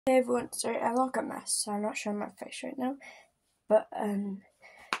Hey everyone, sorry I look a mess, so I'm not showing my face right now. But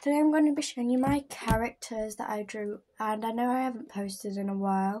today I'm going to be showing you my characters that I drew, and I know I haven't posted in a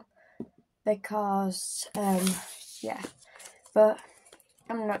while because yeah, but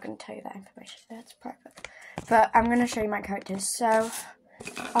I'm not going to tell you that information. That's private. But I'm going to show you my characters. So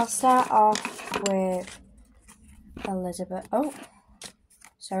I'll start off with Elizabeth. Oh,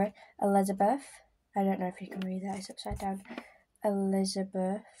 sorry, Elizabeth. I don't know if you can read that. It's upside down.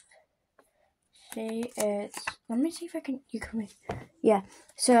 Elizabeth. She is, let me see if you can read. Yeah,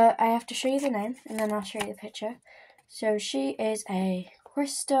 so I have to show you the name and then I'll show you the picture. So she is a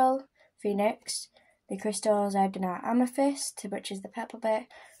crystal phoenix. The crystals are Danite amethyst, which is the purple bit.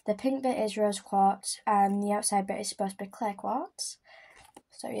 The pink bit is rose quartz, and the outside bit is supposed to be clear quartz.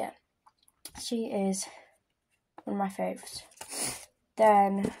 So yeah, she is one of my favourites.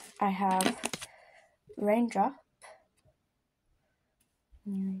 Then I have Raindrop.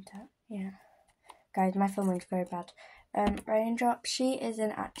 Can you read that? Yeah. Guys, my filming's very bad. Raindrop, she is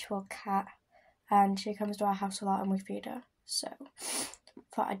an actual cat, and she comes to our house a lot and we feed her, so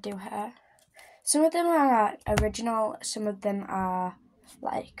thought I'd do her. Some of them are original, some of them are,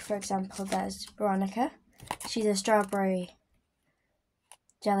 like, for example, there's Veronica. She's a strawberry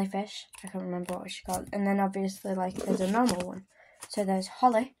jellyfish. I can't remember what she's called. And then obviously, like, there's a normal one. So there's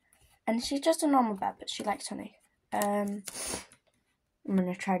Holly, and she's just a normal bird, but she likes honey. I'm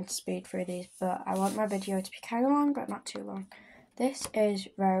going to try and speed through these, but I want my video to be kind of long, but not too long. This is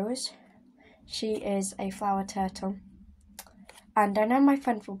Rose. She is a flower turtle. And I know my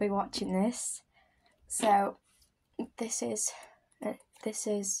friend will be watching this. So, this is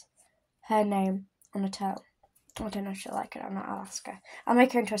her name on a turtle. I don't know if she'll like it or not, I'll ask her. I'll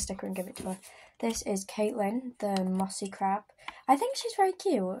make her into a sticker and give it to her. This is Caitlin, the mossy crab. I think she's very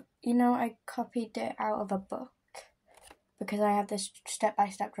cute. You know, I copied it out of a book, because I have this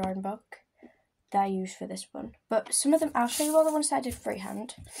step-by-step drawing book that I use for this one. But some of them, I'll show you all the ones that I did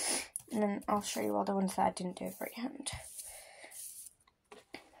freehand, and then I'll show you all the ones that I didn't do freehand.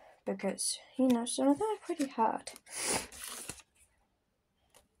 Because, you know, some of them are pretty hard.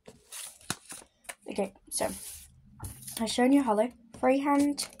 Okay, so, I've shown you Holly.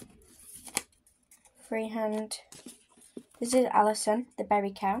 Freehand. This is Alison, the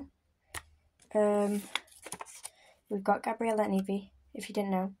berry cow. We've got Gabriella and Evie. If you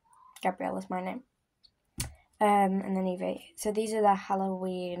didn't know, Gabriella's my name. And then Evie. So these are the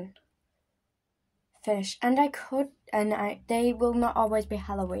Halloween fish. And they will not always be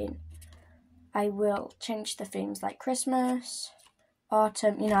Halloween. I will change the themes, like Christmas,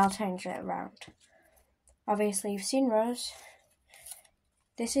 autumn. You know, I'll change it around. Obviously, you've seen Rose.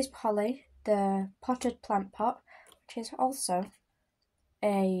 This is Polly, the potted plant pot, which is also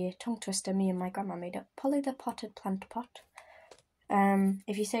a tongue twister me and my grandma made up. Polly the potted plant pot.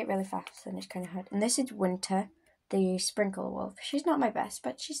 If you say it really fast, then it's kind of hard. And this is Winter, the sprinkle wolf. She's not my best,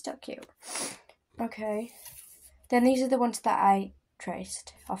 but she's still cute. Okay. Then these are the ones that I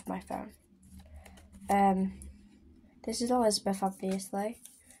traced off my phone. This is Elizabeth, obviously.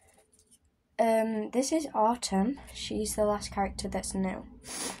 This is Autumn. She's the last character that's new.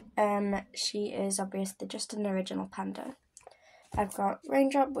 She is obviously just an original panda. I've got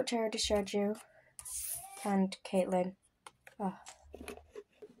Raindrop, which I already showed you, and Caitlin. Oh.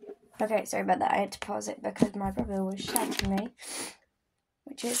 Okay, sorry about that. I had to pause it because my brother was shouting me,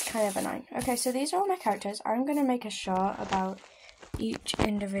 which is kind of annoying. Okay, so these are all my characters. I'm going to make a short about each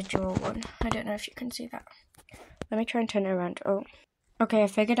individual one. I don't know if you can see that. Let me try and turn it around. Oh. Okay, I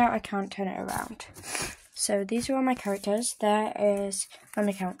figured out I can't turn it around. So these are all my characters. There is, let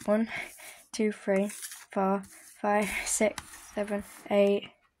me count, 1, 2, 3, 4, 5, 6, 7, 8.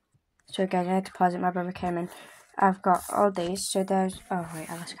 So guys, I had to pause it, my brother came in. I've got all these, so there's, oh wait,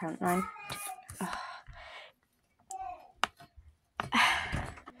 I lost count, 9.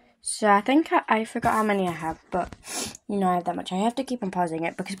 So I think I forgot how many I have, but you know I have that much. I have to keep on pausing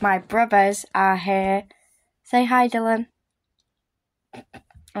it because my brothers are here. Say hi, Dylan.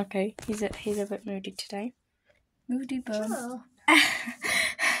 Okay, he's a bit moody today. Moody bum.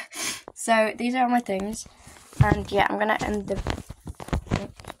 So these are all my things, and yeah, I'm gonna end the.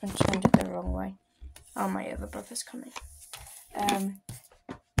 I'm turned it the wrong way. Oh, my other brother's coming.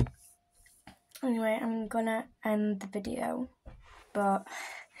 Anyway, I'm gonna end the video, but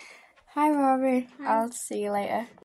hi Rory. Hi. I'll see you later.